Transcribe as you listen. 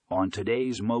On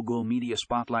today's Mogul Media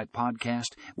Spotlight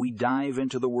podcast, we dive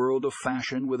into the world of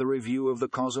fashion with a review of the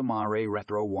CAUZAMARE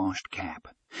Retro Washed Cap.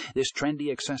 This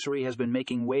trendy accessory has been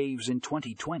making waves in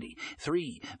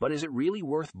 2023, but is it really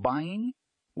worth buying?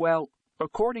 Well,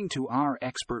 according to our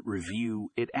expert review,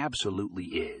 it absolutely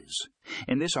is.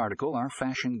 In this article, our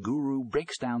fashion guru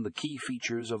breaks down the key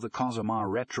features of the CAUZAMARE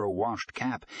Retro Washed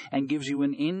Cap and gives you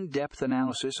an in-depth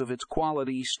analysis of its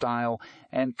quality, style,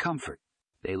 and comfort.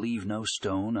 They leave no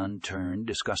stone unturned,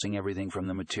 discussing everything from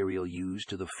the material used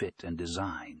to the fit and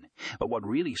design. But what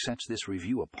really sets this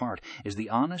review apart is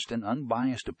the honest and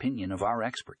unbiased opinion of our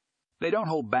expert. They don't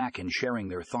hold back in sharing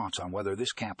their thoughts on whether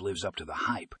this cap lives up to the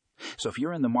hype. So if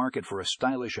you're in the market for a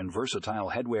stylish and versatile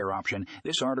headwear option,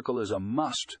 this article is a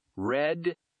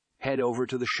must-read. Head over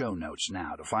to the show notes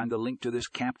now to find the link to this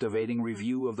captivating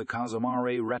review of the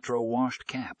CAUZAMARE Retro Washed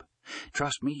Cap.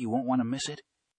 Trust me, you won't want to miss it.